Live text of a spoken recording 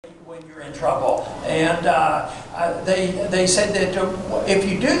when you're in trouble. And they said that if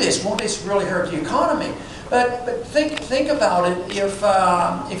you do this, won't this really hurt the economy? But think about it.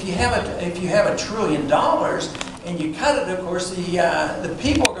 If you have $1 trillion and you cut it, of course the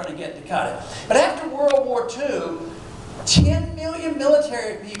people are going to get to cut it. But after World War II, 10 million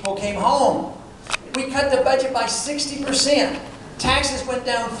military people came home. We cut the budget by 60%. Taxes went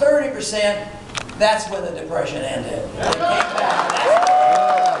down 30%. That's when the Depression ended. It came back.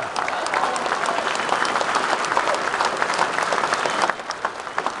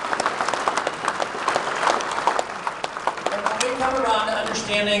 And when we come around to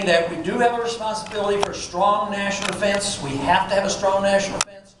understanding that we do have a responsibility for strong national defense, we have to have a strong national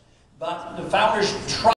defense, but the founders tried